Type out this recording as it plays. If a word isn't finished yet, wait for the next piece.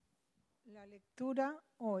La lectura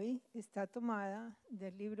hoy está tomada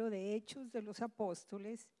del libro de Hechos de los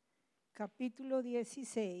Apóstoles, capítulo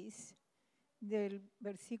 16, del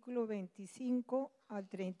versículo 25 al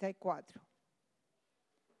 34.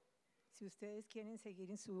 Si ustedes quieren seguir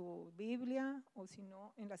en su Biblia o si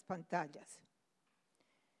no, en las pantallas.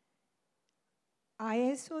 A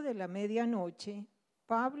eso de la medianoche,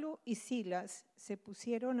 Pablo y Silas se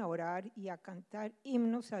pusieron a orar y a cantar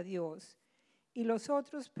himnos a Dios, y los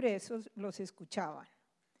otros presos los escuchaban.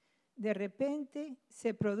 De repente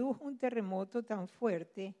se produjo un terremoto tan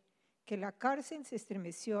fuerte que la cárcel se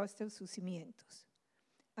estremeció hasta sus cimientos.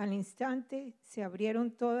 Al instante se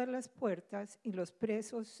abrieron todas las puertas y a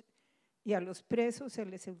los presos se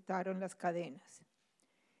les soltaron las cadenas.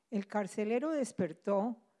 El carcelero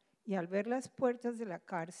despertó y al ver las puertas de la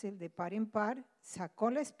cárcel de par en par,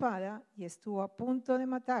 sacó la espada y estuvo a punto de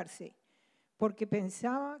matarse, porque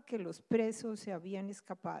pensaba que los presos se habían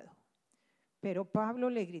escapado. Pero Pablo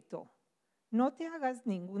le gritó: «No te hagas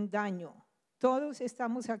ningún daño, todos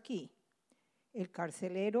estamos aquí». El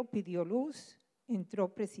carcelero pidió luz,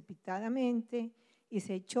 entró precipitadamente y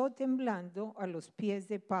se echó temblando a los pies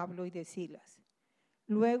de Pablo y de Silas.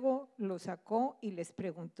 Luego los sacó y les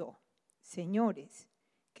preguntó: «Señores,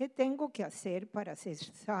 ¿qué tengo que hacer para ser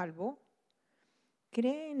salvo?»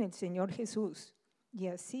 «Cree en el Señor Jesús, y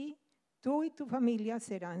así tú y tu familia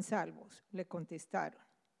serán salvos», le contestaron.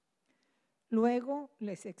 Luego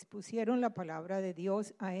les expusieron la palabra de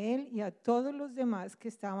Dios a él y a todos los demás que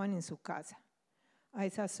estaban en su casa. A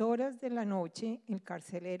esas horas de la noche, el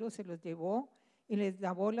carcelero se los llevó y les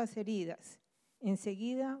lavó las heridas.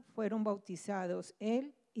 Enseguida fueron bautizados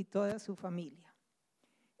él y toda su familia.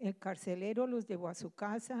 El carcelero los llevó a su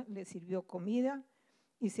casa, les sirvió comida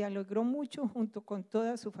y se alegró mucho junto con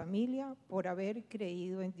toda su familia por haber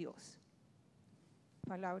creído en Dios.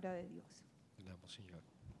 Palabra de Dios. Oramos, Señor.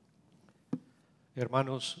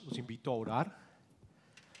 Hermanos, os invito a orar.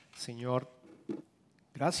 Señor,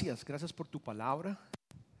 gracias por tu palabra.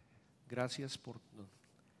 Gracias por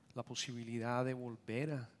la posibilidad de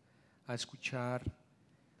volver a escuchar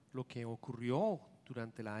lo que ocurrió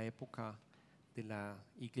durante la época de la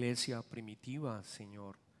iglesia primitiva,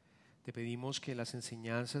 Señor. Te pedimos que las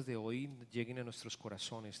enseñanzas de hoy lleguen a nuestros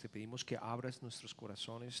corazones. Te pedimos que abras nuestros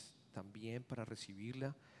corazones también para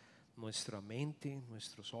recibirla, nuestra mente,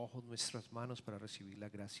 nuestros ojos, nuestras manos para recibir la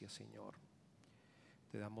gracia, Señor.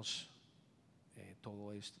 Te damos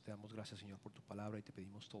todo esto, te damos gracias, Señor, por tu palabra y te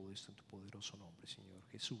pedimos todo esto en tu poderoso nombre, Señor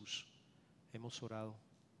Jesús. Hemos orado.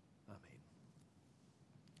 Amén.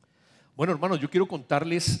 Bueno, hermanos, yo quiero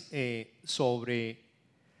contarles sobre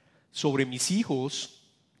mis hijos,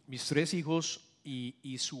 mis 3 hijos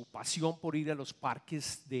y su pasión por ir a los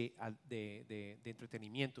parques de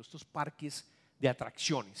entretenimiento, estos parques de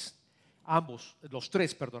atracciones. Los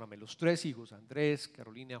tres hijos, Andrés,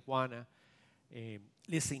 Carolina, Juana,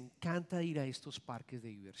 les encanta ir a estos parques de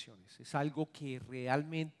diversiones. Es algo que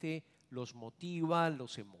realmente los motiva,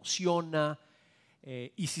 los emociona.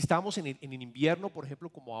 Y si estamos en el invierno, por ejemplo,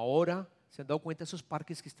 como ahora, ¿se han dado cuenta de esos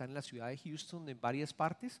parques que están en la ciudad de Houston, en varias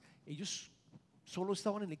partes? Ellos solo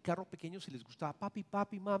estaban en el carro pequeño, si les gustaba: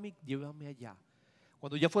 papi, mami, llévame allá.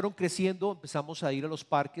 Cuando ya fueron creciendo, empezamos a ir a los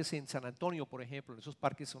parques en San Antonio, por ejemplo. Esos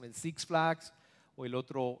parques son el Six Flags, o el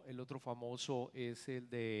otro famoso es el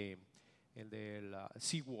de la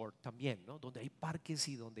SeaWorld también, ¿no? Donde hay parques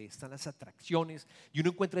y donde están las atracciones, y uno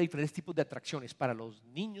encuentra diferentes tipos de atracciones para los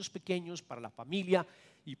niños pequeños, para la familia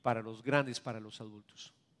y para los grandes, para los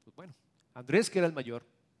adultos. Pues bueno, Andrés, que era el mayor,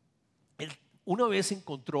 él una vez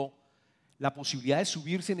encontró la posibilidad de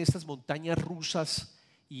subirse en estas montañas rusas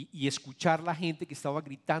y escuchar la gente que estaba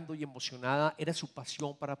gritando y emocionada. Era su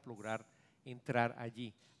pasión para lograr entrar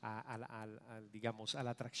allí digamos, a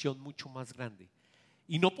la atracción mucho más grande.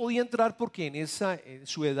 Y no podía entrar porque en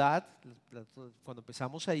su edad, cuando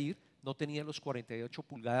empezamos a ir, no tenía los 48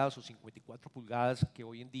 pulgadas o 54 pulgadas que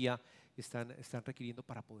hoy en día están requiriendo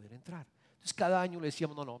para poder entrar. Entonces cada año le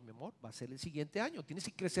decíamos: no, mi amor, va a ser el siguiente año, tienes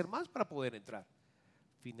que crecer más para poder entrar.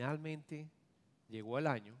 Finalmente llegó el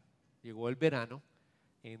año, llegó el verano,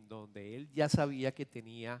 en donde él ya sabía que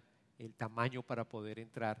tenía el tamaño para poder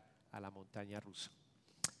entrar a la montaña rusa.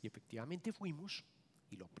 Y efectivamente fuimos,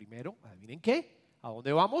 y lo primero, ¿adivinen qué? ¿A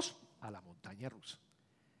dónde vamos? A la montaña rusa.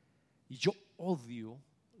 Y yo odio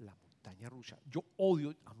la montaña rusa.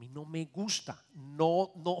 A mí no me gusta,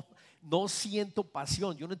 no siento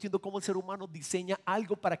pasión. Yo no entiendo cómo el ser humano diseña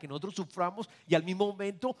algo para que nosotros suframos y al mismo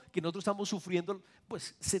momento que nosotros estamos sufriendo,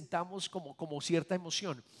 pues sentamos como cierta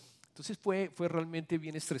emoción. Entonces fue realmente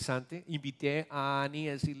bien estresante. Invité a Ani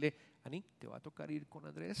a decirle: Ani, ¿te va a tocar ir con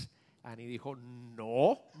Andrés? Ani dijo: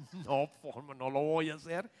 no lo voy a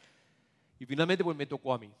hacer. Y finalmente pues me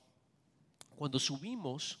tocó a mí. Cuando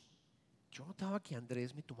subimos, yo notaba que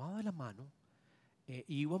Andrés me tomaba de la mano,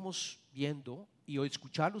 íbamos viendo y yo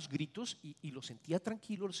escuchaba los gritos y lo sentía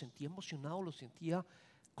tranquilo, lo sentía emocionado, lo sentía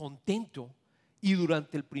contento. Y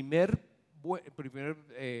durante el primer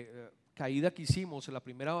caída que hicimos, la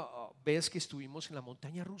primera vez que estuvimos en la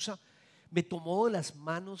montaña rusa, me tomó de las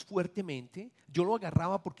manos fuertemente. Yo lo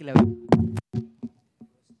agarraba porque la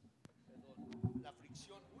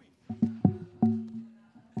fricción,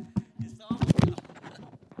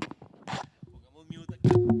 pongamos mute aquí.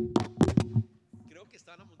 Creo que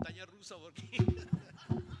estaba en la montaña rusa porque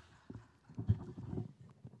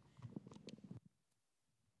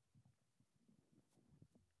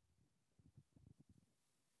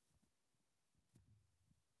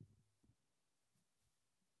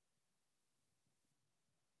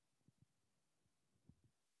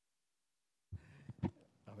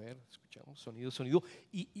a ver, escuchamos sonido.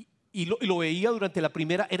 Y lo veía durante la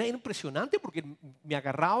primera, era impresionante porque me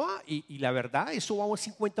agarraba y la verdad, eso va a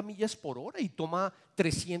 50 millas por hora y toma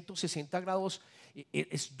 360 grados.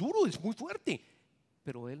 Es duro, es muy fuerte.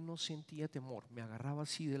 Pero él no sentía temor, me agarraba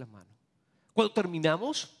así de la mano. Cuando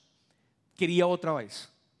terminamos, quería otra vez.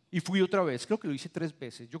 Y fui otra vez, creo que lo hice 3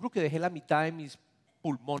 veces. Yo creo que dejé la mitad de mis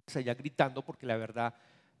pulmones allá gritando porque la verdad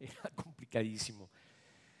era complicadísimo.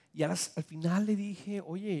 Y al final le dije,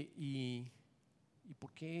 oye, ¿y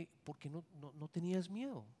por qué no tenías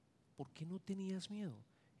miedo? ¿Por qué no tenías miedo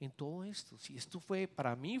en todo esto? Si esto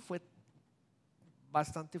para mí fue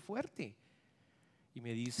bastante fuerte. Y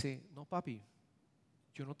me dice, no papi,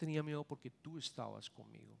 yo no tenía miedo porque tú estabas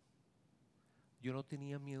conmigo. Yo no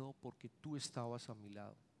tenía miedo porque tú estabas a mi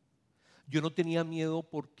lado. Yo no tenía miedo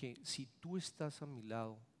porque si tú estás a mi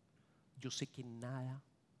lado, yo sé que nada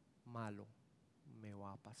malo me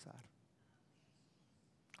va a pasar.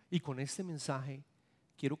 Y con este mensaje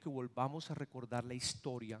quiero que volvamos a recordar la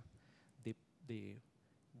historia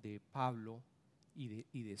de Pablo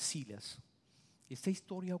y de Silas. Esta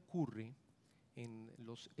historia ocurre en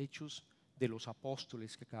los Hechos de los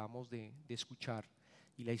Apóstoles que acabamos de escuchar.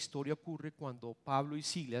 Y la historia ocurre cuando Pablo y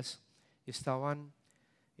Silas estaban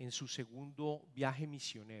en su segundo viaje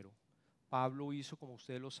misionero. Pablo hizo, como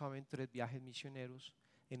ustedes lo saben, 3 viajes misioneros.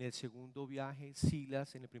 En el segundo viaje,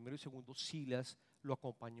 Silas, en el primero y segundo, Silas lo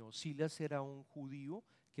acompañó. Silas era un judío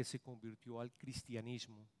que se convirtió al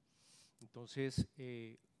cristianismo. Entonces,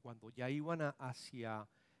 cuando ya iban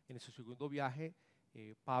en su segundo viaje,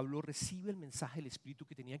 Pablo recibe el mensaje del Espíritu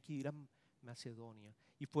que tenían que ir a Macedonia.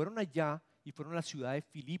 Y fueron allá y fueron a la ciudad de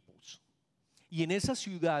Filipos. Y en esa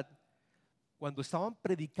ciudad, cuando estaban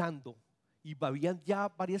predicando y habían ya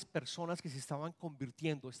varias personas que se estaban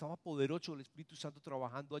convirtiendo, estaba poderoso el Espíritu Santo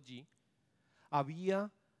trabajando allí,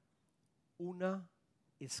 había una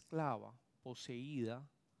esclava poseída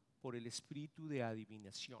por el espíritu de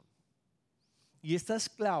adivinación. Y esta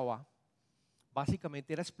esclava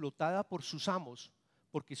básicamente era explotada por sus amos,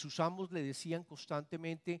 porque sus amos le decían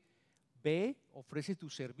constantemente, ve, ofrece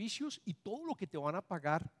tus servicios y todo lo que te van a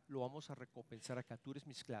pagar lo vamos a recompensar acá, tú eres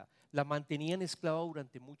mi esclava. La mantenían esclava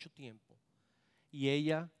durante mucho tiempo y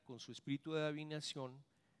ella, con su espíritu de adivinación,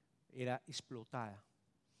 era explotada.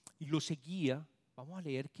 Y lo seguía. Vamos a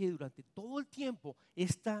leer que durante todo el tiempo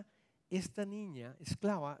esta niña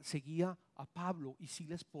esclava seguía a Pablo y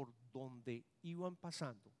Silas por donde iban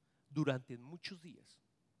pasando durante muchos días.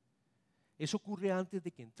 Eso ocurre antes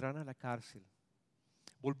de que entraran a la cárcel.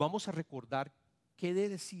 Volvamos a recordar qué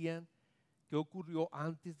decían, qué ocurrió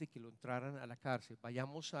antes de que lo entraran a la cárcel.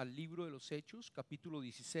 Vayamos al libro de los Hechos, capítulo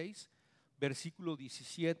 16, versículos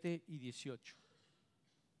 17 y 18.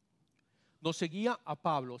 Nos seguía a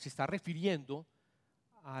Pablo, se está refiriendo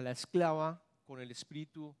a la esclava con el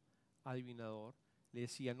espíritu adivinador. Le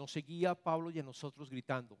decía, nos seguía a Pablo y a nosotros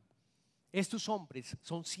gritando, estos hombres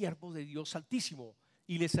son siervos de Dios Altísimo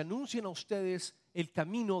y les anuncian a ustedes el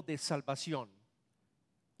camino de salvación.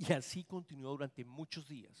 Y así continuó durante muchos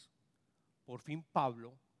días. Por fin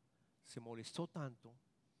Pablo se molestó tanto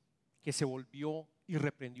que se volvió y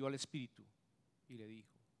reprendió al espíritu y le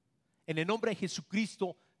dijo, en el nombre de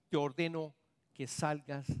Jesucristo te ordeno que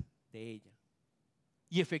salgas de ella.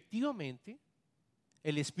 Y efectivamente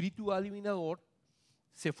el espíritu adivinador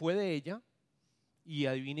se fue de ella y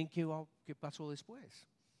adivinen qué pasó después.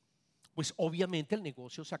 Pues obviamente el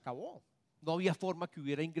negocio se acabó. No había forma que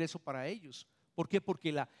hubiera ingreso para ellos. ¿Por qué?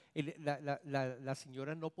 Porque la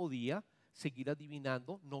señora no podía seguir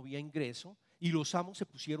adivinando, no había ingreso y los amos se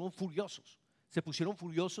pusieron furiosos. Se pusieron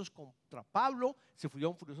furiosos contra Pablo, se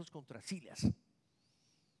pusieron furiosos contra Silas.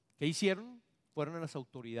 ¿Qué hicieron? Fueron a las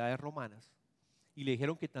autoridades romanas y le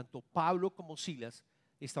dijeron que tanto Pablo como Silas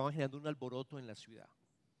estaban generando un alboroto en la ciudad.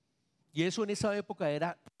 Y eso en esa época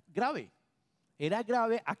era grave. Era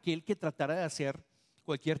grave aquel que tratara de hacer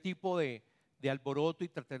cualquier tipo de alboroto y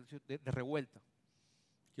tratar de revuelta.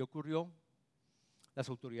 ¿Qué ocurrió? Las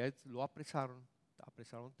autoridades lo apresaron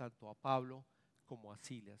tanto a Pablo como a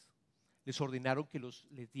Silas. Les ordenaron que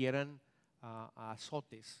les dieran a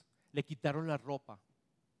azotes, le quitaron la ropa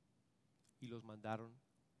y los mandaron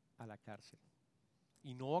a la cárcel.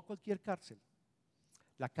 Y no a cualquier cárcel.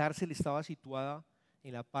 La cárcel estaba situada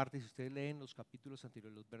en la parte, si ustedes leen los capítulos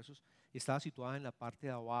anteriores, los versos, estaba situada en la parte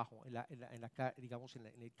de abajo, digamos, en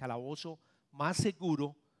el calabozo más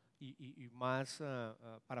seguro y más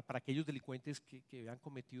para aquellos delincuentes que habían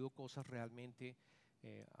cometido cosas realmente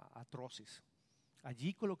atroces.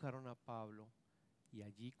 Allí colocaron a Pablo y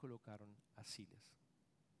allí colocaron a Silas.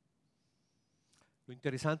 Lo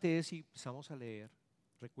interesante es, si empezamos a leer,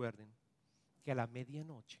 recuerden que a la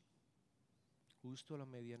medianoche, justo a la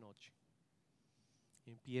medianoche,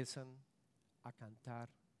 empiezan a cantar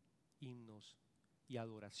himnos y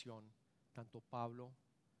adoración, tanto Pablo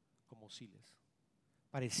como Silas.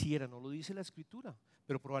 Pareciera, no lo dice la Escritura,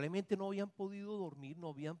 pero probablemente no habían podido dormir, no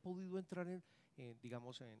habían podido entrar en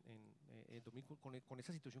dormir con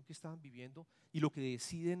esa situación que estaban viviendo, y lo que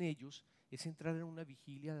deciden ellos es entrar en una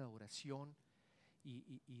vigilia de adoración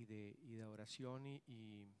y de adoración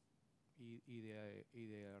y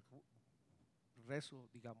de rezo,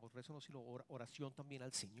 digamos, rezo no, sino oración también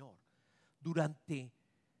al Señor, durante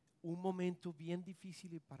un momento bien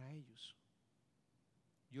difícil para ellos.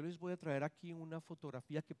 Yo les voy a traer aquí una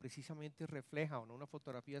fotografía que precisamente refleja, o no una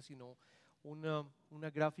fotografía, sino una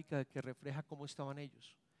gráfica que refleja cómo estaban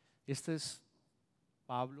ellos. Este es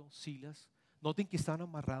Pablo, Silas. Noten que estaban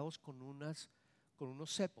amarrados con unos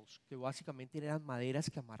cepos, que básicamente eran maderas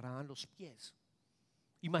que amarraban los pies.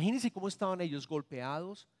 Imagínense cómo estaban ellos,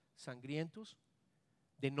 golpeados, sangrientos,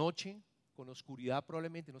 de noche, con oscuridad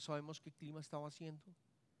probablemente, no sabemos qué clima estaba haciendo.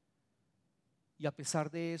 Y a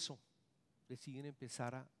pesar de eso, deciden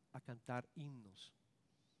empezar a cantar himnos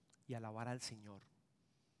y alabar al Señor.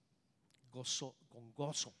 Con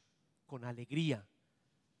gozo, con alegría.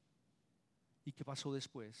 ¿Y qué pasó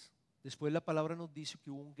después? Después la palabra nos dice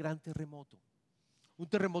que hubo un gran terremoto, un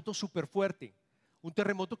terremoto súper fuerte, un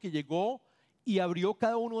terremoto que llegó y abrió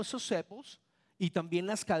cada uno de esos cepos y también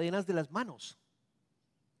las cadenas de las manos.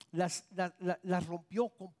 Las rompió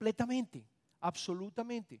completamente,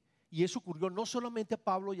 absolutamente. Y eso ocurrió no solamente a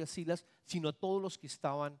Pablo y a Silas, sino a todos los que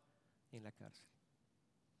estaban en la cárcel.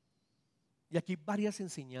 Y aquí varias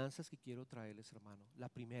enseñanzas que quiero traerles, hermano. La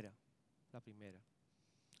primera,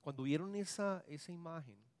 cuando vieron esa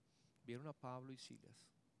imagen, vieron a Pablo y Silas,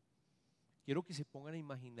 quiero que se pongan a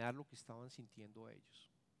imaginar lo que estaban sintiendo ellos.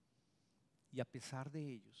 Y a pesar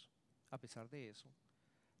de eso,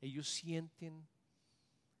 ellos sienten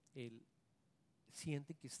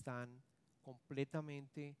que están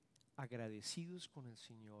completamente agradecidos con el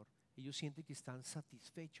Señor. Ellos sienten que están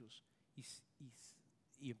satisfechos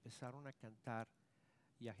y empezaron a cantar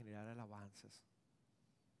y a generar alabanzas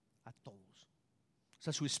a todos. O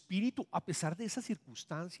sea, su espíritu, a pesar de esas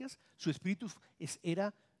circunstancias, su espíritu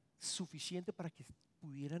era suficiente para que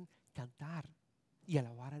pudieran cantar y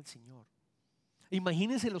alabar al Señor.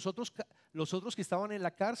 Imagínense los otros que estaban en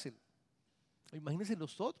la cárcel. Imagínense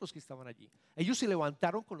los otros que estaban allí. Ellos se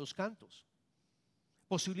levantaron con los cantos.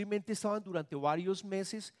 Posiblemente estaban durante varios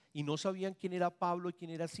meses y no sabían quién era Pablo y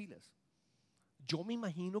quién era Silas. Yo me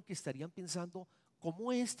imagino que estarían pensando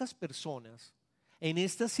cómo estas personas en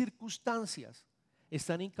estas circunstancias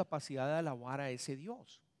están en capacidad de alabar a ese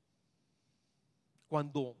Dios.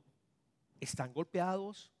 Cuando están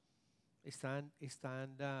golpeados, están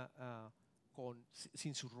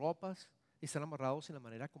sin sus ropas, están amarrados en la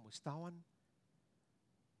manera como estaban.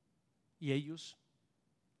 Y ellos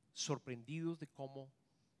sorprendidos de cómo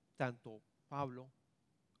tanto Pablo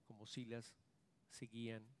como Silas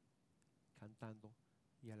seguían cantando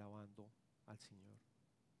y alabando al Señor.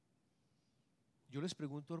 Yo les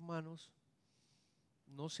pregunto, hermanos,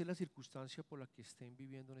 no sé la circunstancia por la que estén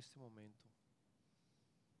viviendo en este momento,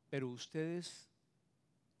 pero ustedes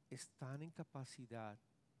están en capacidad,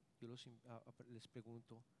 yo les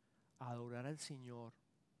pregunto, a adorar al Señor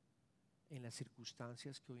en las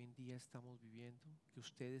circunstancias que hoy en día estamos viviendo, que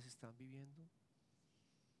ustedes están viviendo.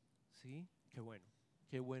 ¿Sí?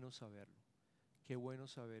 Qué bueno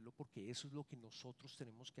saberlo, porque eso es lo que nosotros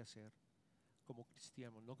tenemos que hacer como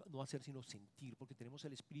cristianos, no hacer sino sentir, porque tenemos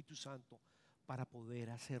el Espíritu Santo para poder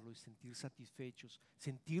hacerlo y sentirnos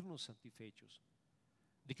satisfechos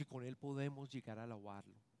de que con Él podemos llegar a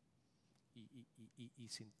alabarlo y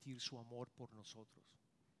sentir su amor por nosotros.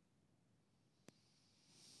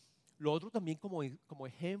 Lo otro también como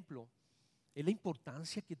ejemplo Es la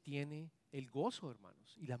importancia que tiene el gozo,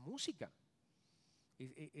 hermanos, y la música.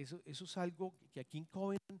 Eso es algo que aquí en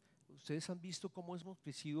Covenant, ustedes han visto cómo hemos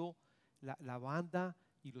crecido la banda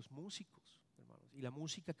y los músicos, hermanos. Y la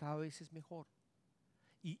música cada vez es mejor.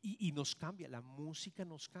 Y nos cambia, la música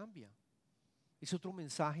nos cambia. Es otro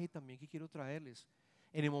mensaje también que quiero traerles.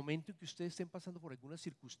 En el momento en que ustedes estén pasando por alguna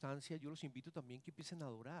circunstancia, yo los invito también que empiecen a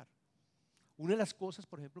adorar. Una de las cosas,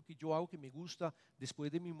 por ejemplo, que yo hago que me gusta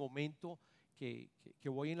después de mi momento que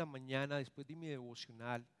voy en la mañana, después de mi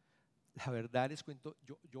devocional, la verdad les cuento,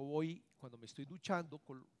 yo voy, cuando me estoy duchando,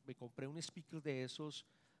 me compré un speaker de esos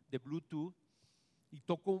de Bluetooth y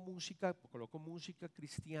toco música, coloco música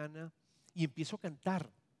cristiana y empiezo a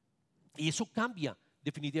cantar. Y eso cambia,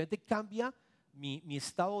 definitivamente cambia mi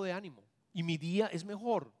estado de ánimo. Y mi día es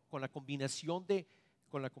mejor con la combinación de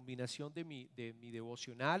mi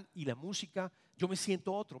devocional y la música. Yo me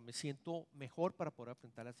siento mejor para poder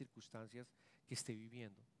afrontar las circunstancias que esté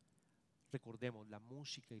viviendo. Recordemos, la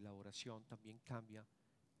música y la oración también cambia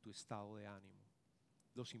tu estado de ánimo.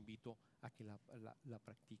 Los invito a que la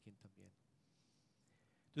practiquen también.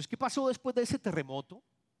 Entonces, ¿qué pasó después de ese terremoto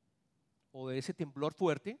o de ese temblor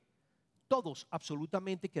fuerte? Todos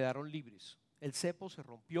absolutamente quedaron libres. El cepo se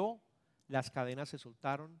rompió, las cadenas se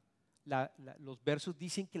soltaron, los versos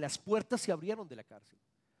dicen que las puertas se abrieron de la cárcel.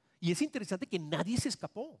 Y es interesante que nadie se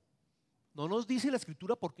escapó. No nos dice la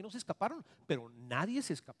escritura por qué no se escaparon, pero nadie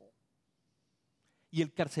se escapó. Y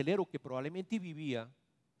el carcelero que probablemente vivía,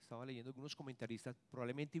 estaba leyendo algunos comentaristas,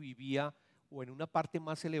 probablemente vivía o en una parte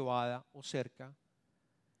más elevada o cerca,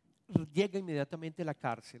 llega inmediatamente a la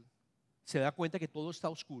cárcel, se da cuenta que todo está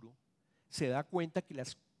oscuro, se da cuenta que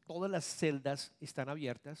todas las celdas están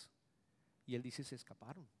abiertas y él dice, se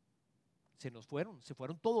escaparon, se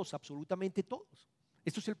fueron todos, absolutamente todos.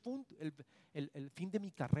 Esto es el fin de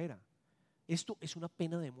mi carrera. Esto es una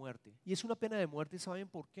pena de muerte. Y es una pena de muerte, ¿saben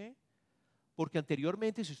por qué? Porque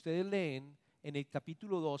anteriormente, si ustedes leen en el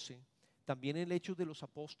capítulo 12, también en el Hechos de los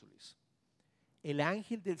Apóstoles, el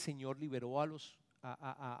ángel del Señor liberó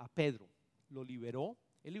a Pedro, lo liberó,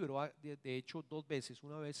 él liberó de hecho 2 veces,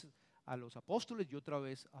 una vez a los apóstoles y otra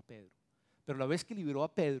vez a Pedro. Pero la vez que liberó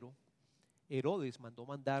a Pedro, Herodes mandó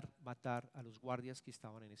matar a los guardias que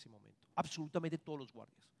estaban en ese momento, absolutamente todos los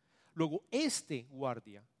guardias. Luego este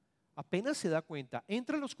guardia apenas se da cuenta,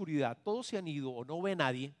 entra en la oscuridad, todos se han ido o no ve a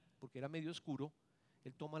nadie, porque era medio oscuro,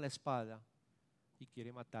 él toma la espada y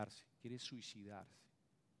quiere matarse, quiere suicidarse.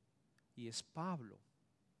 Y es Pablo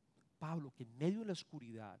que en medio de la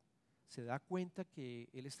oscuridad se da cuenta que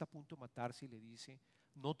él está a punto de matarse y le dice,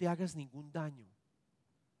 no te hagas ningún daño,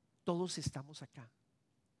 todos estamos acá,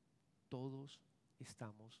 todos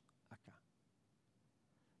estamos acá.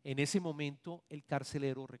 En ese momento el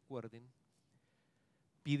carcelero, recuerden,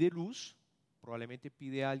 pide luz, probablemente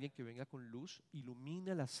pide a alguien que venga con luz,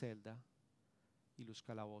 ilumina la celda y los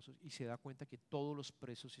calabozos y se da cuenta que todos los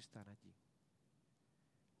presos están allí.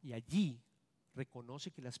 Y allí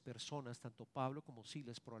reconoce que las personas, tanto Pablo como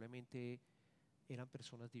Silas, probablemente eran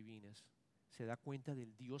personas divinas. Se da cuenta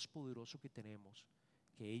del Dios poderoso que tenemos,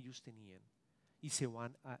 que ellos tenían. Y se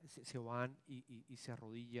van y se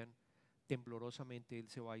arrodillan temblorosamente. Él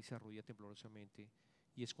se va y se arrodilla temblorosamente.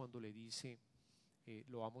 Y es cuando le dice,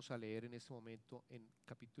 lo vamos a leer en este momento en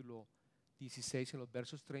capítulo 16, en los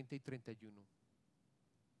versos 30 y 31.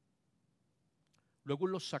 Luego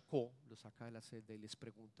los saca de la celda y les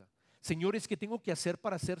pregunta, señores, ¿qué tengo que hacer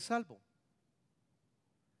para ser salvo?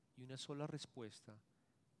 Y una sola respuesta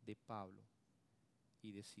de Pablo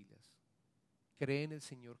y de Silas: cree en el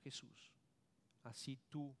Señor Jesús, así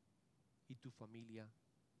tú y tu familia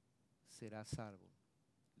serás salvo,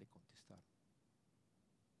 le contestaron.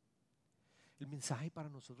 El mensaje para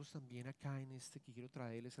nosotros también acá en que quiero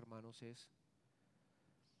traerles, hermanos, es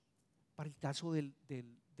para el caso del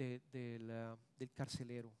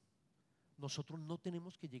carcelero. Nosotros no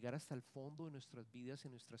tenemos que llegar hasta el fondo de nuestras vidas,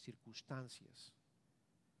 en nuestras circunstancias,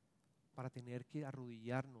 para tener que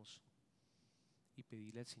arrodillarnos y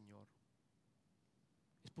pedirle al Señor.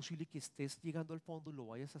 Es posible que estés llegando al fondo y lo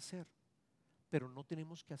vayas a hacer, pero no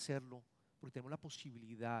tenemos que hacerlo porque tenemos la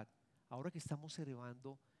posibilidad, ahora que estamos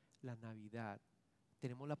celebrando la Navidad,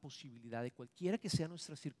 tenemos la posibilidad de, cualquiera que sean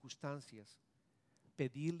nuestras circunstancias,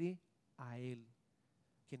 pedirle a Él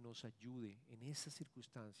que nos ayude en esas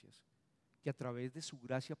circunstancias, que a través de su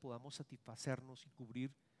gracia podamos satisfacernos y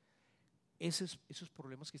cubrir esos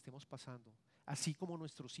problemas que estemos pasando. Así como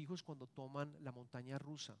nuestros hijos cuando toman la montaña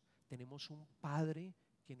rusa, tenemos un Padre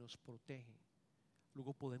que nos protege.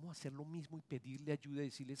 Luego podemos hacer lo mismo y pedirle ayuda y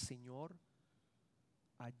decirle, Señor,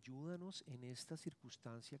 ayúdanos en esta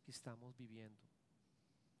circunstancia que estamos viviendo.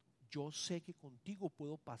 yo sé que contigo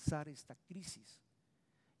puedo pasar esta crisis.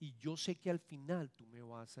 Y yo sé que al final tú me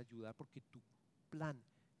vas a ayudar porque tu plan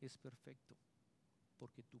es perfecto.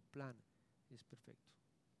 Porque tu plan es perfecto.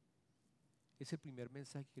 Es el primer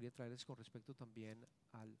mensaje que quería traerles con respecto también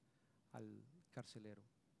al carcelero.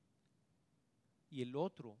 Y el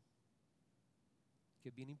otro, que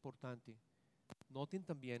es bien importante, noten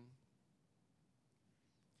también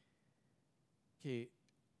que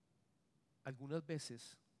algunas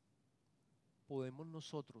veces podemos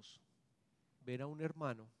nosotros ver a un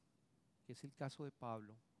hermano, que es el caso de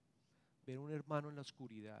Pablo, ver a un hermano en la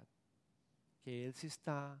oscuridad, que él se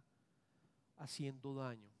está haciendo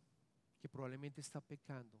daño, que probablemente está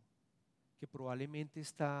pecando, que probablemente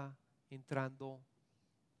está entrando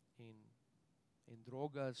en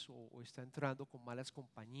drogas o está entrando con malas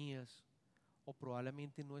compañías o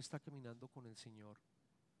probablemente no está caminando con el Señor.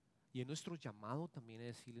 Y es nuestro llamado también a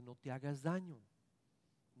decirle: no te hagas daño,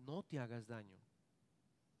 no te hagas daño,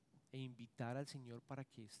 e invitar al Señor para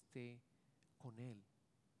que esté con él.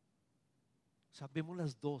 O sea, vemos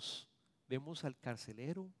las dos, vemos al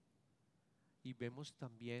carcelero y vemos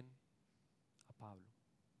también a Pablo.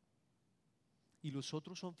 Y los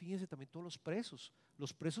otros son, fíjense, también todos los presos.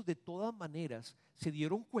 Los presos de todas maneras se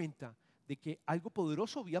dieron cuenta de que algo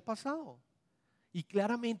poderoso había pasado y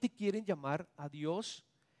claramente quieren llamar a Dios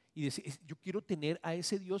y decir: yo quiero tener a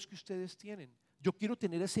ese Dios que ustedes tienen, yo quiero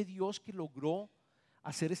tener a ese Dios que logró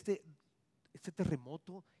hacer este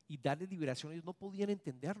terremoto y darle liberación. Ellos no podían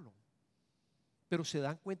entenderlo, pero se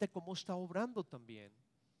dan cuenta de cómo está obrando también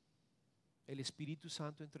el Espíritu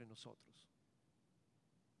Santo entre nosotros.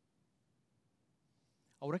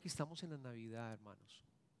 Ahora que estamos en la Navidad, hermanos,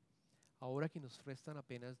 ahora que nos restan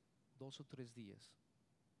apenas 2 o 3 días,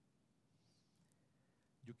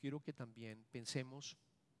 yo quiero que también pensemos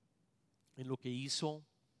en lo que hizo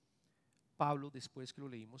Pablo después que lo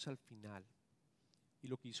leímos al final y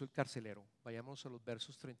lo que hizo el carcelero. Vayamos a los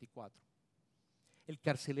versos 34. El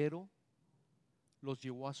carcelero los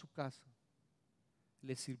llevó a su casa,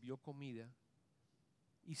 les sirvió comida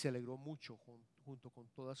y se alegró mucho junto con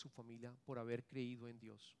toda su familia por haber creído en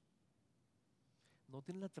Dios.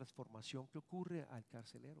 Noten la transformación que ocurre al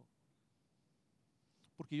carcelero,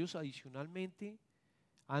 porque ellos adicionalmente,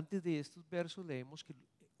 antes de estos versos leemos que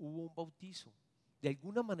hubo un bautizo. De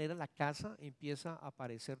alguna manera la casa empieza a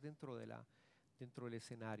aparecer dentro del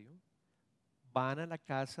escenario. Van a la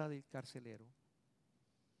casa del carcelero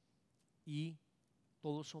y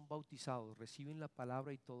todos son bautizados, reciben la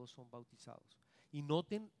palabra y todos son bautizados. Y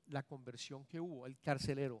noten la conversión que hubo. El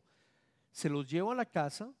carcelero se los lleva a la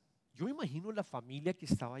casa. Yo me imagino la familia que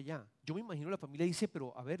estaba allá. Yo me imagino la familia dice: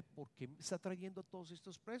 pero a ver, ¿por qué me está trayendo a todos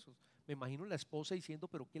estos presos? Me imagino la esposa diciendo: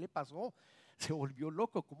 pero ¿qué le pasó? Se volvió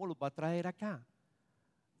loco, ¿cómo los va a traer acá?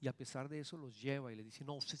 Y a pesar de eso los lleva y le dice: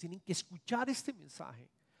 no, ustedes tienen que escuchar este mensaje.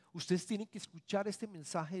 Ustedes tienen que escuchar este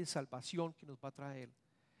mensaje de salvación que nos va a traer,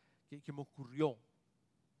 que me ocurrió.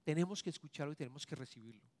 Tenemos que escucharlo y tenemos que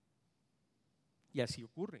recibirlo. Y así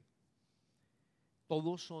ocurre.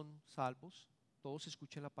 Todos son salvos, todos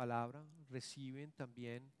escuchan la palabra, reciben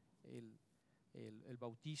también el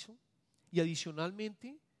bautizo. Y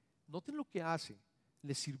adicionalmente, noten lo que hace: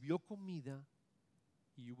 les sirvió comida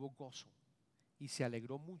y hubo gozo. Y se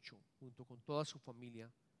alegró mucho junto con toda su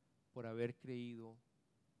familia por haber creído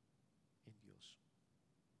en Dios.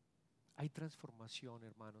 Hay transformación,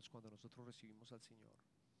 hermanos, cuando nosotros recibimos al Señor.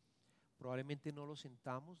 Probablemente no lo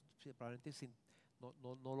sentamos, probablemente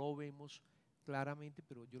no lo vemos claramente,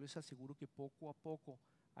 pero yo les aseguro que poco a poco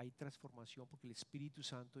hay transformación porque el Espíritu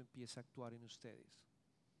Santo empieza a actuar en ustedes.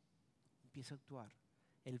 Empieza a actuar.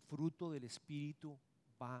 El fruto del Espíritu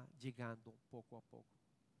va llegando poco a poco.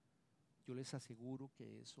 Yo les aseguro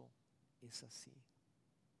que eso es así.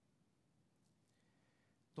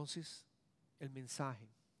 Entonces, el mensaje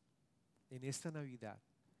en esta Navidad,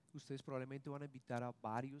 ustedes probablemente van a invitar a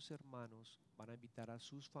varios hermanos, van a invitar a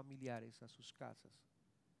sus familiares a sus casas.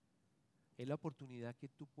 Es la oportunidad que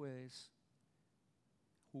tú puedes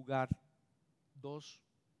jugar dos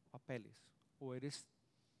papeles. O eres,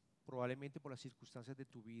 probablemente por las circunstancias de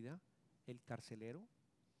tu vida, el carcelero,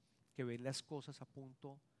 que ve las cosas a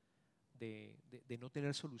punto de no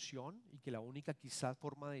tener solución y que la única quizás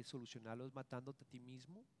forma de solucionarlo es matándote a ti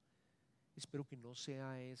mismo. Espero que no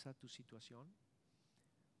sea esa tu situación,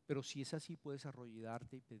 pero si es así, puedes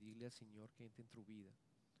arrodillarte y pedirle al Señor que entre en tu vida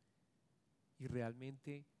y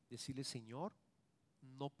realmente decirle: Señor,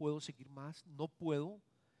 no puedo seguir más, no puedo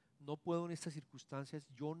en estas circunstancias,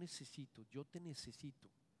 yo te necesito,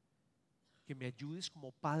 que me ayudes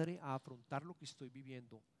como padre a afrontar lo que estoy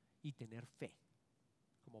viviendo y tener fe.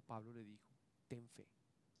 Como Pablo le dijo: ten fe.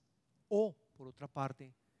 O por otra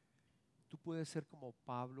parte, tú puedes ser como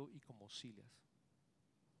Pablo y como Silas.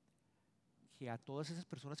 Que a todas esas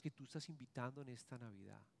personas que tú estás invitando en esta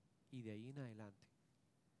Navidad y de ahí en adelante,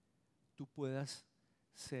 tú puedas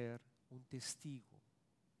ser un testigo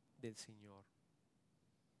del Señor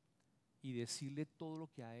y decirle todo lo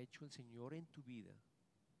que ha hecho el Señor en tu vida,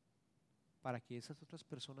 para que esas otras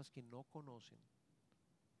personas que no conocen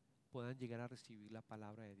puedan llegar a recibir la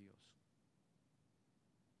palabra de Dios.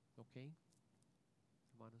 ¿Ok?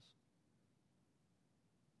 Hermanos,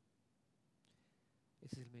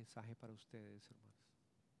 ese es el mensaje para ustedes, hermanos.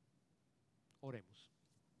 Oremos.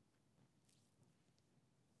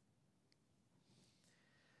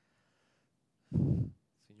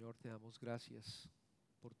 Señor, te damos gracias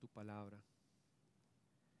por tu palabra.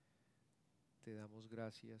 Te damos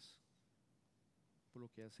gracias por lo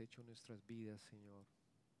que has hecho en nuestras vidas, Señor.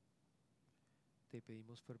 Te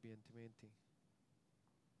pedimos fervientemente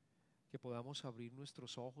que podamos abrir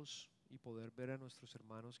nuestros ojos y poder ver a nuestros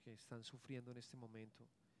hermanos que están sufriendo en este momento,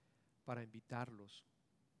 para invitarlos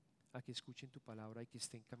a que escuchen tu palabra y que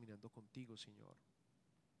estén caminando contigo, Señor.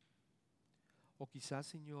 O quizás,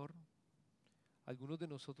 Señor, algunos de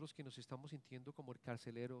nosotros que nos estamos sintiendo como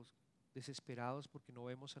carceleros, desesperados porque no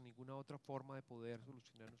vemos a ninguna otra forma de poder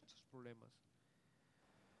solucionar nuestros problemas.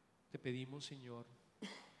 Te pedimos, Señor,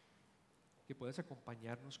 que puedas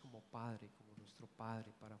acompañarnos como Padre, como nuestro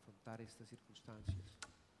Padre, para afrontar estas circunstancias.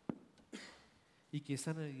 Y que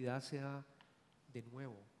esta Navidad sea de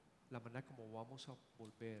nuevo la manera como vamos a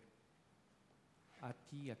volver a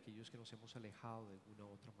ti, aquellos que nos hemos alejado de alguna u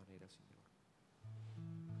otra manera, Señor.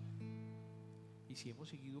 Y si hemos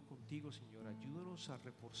seguido contigo, Señor, ayúdanos a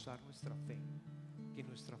reforzar nuestra fe, que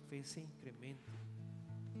nuestra fe se incremente,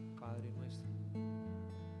 Padre nuestro,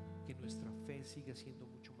 que nuestra fe siga siendo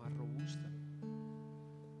mucho más robusta,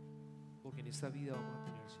 porque en esta vida vamos a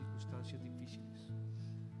tener circunstancias difíciles.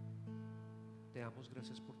 Te damos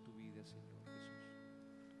gracias por tu vida, Señor Jesús.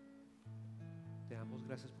 Te damos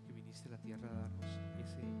gracias porque viniste a la tierra a darnos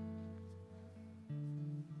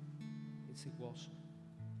ese gozo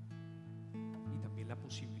y también la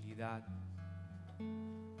posibilidad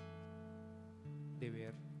de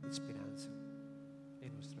ver esperanza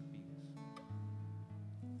en nuestras vidas.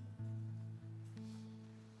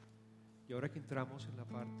 Y ahora que entramos en la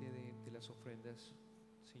parte de las ofrendas,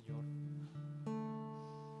 Señor,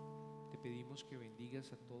 te pedimos que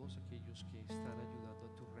bendigas a todos aquellos que están ayudando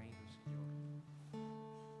a tu reino, Señor,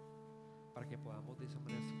 para que podamos de esa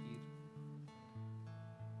manera seguir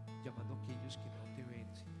llamando a aquellos que no te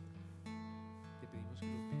ven, Señor. Te pedimos que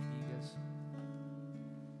los bendigas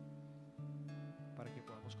para que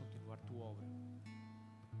podamos continuar tu obra.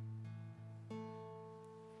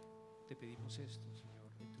 Te pedimos esto, Señor,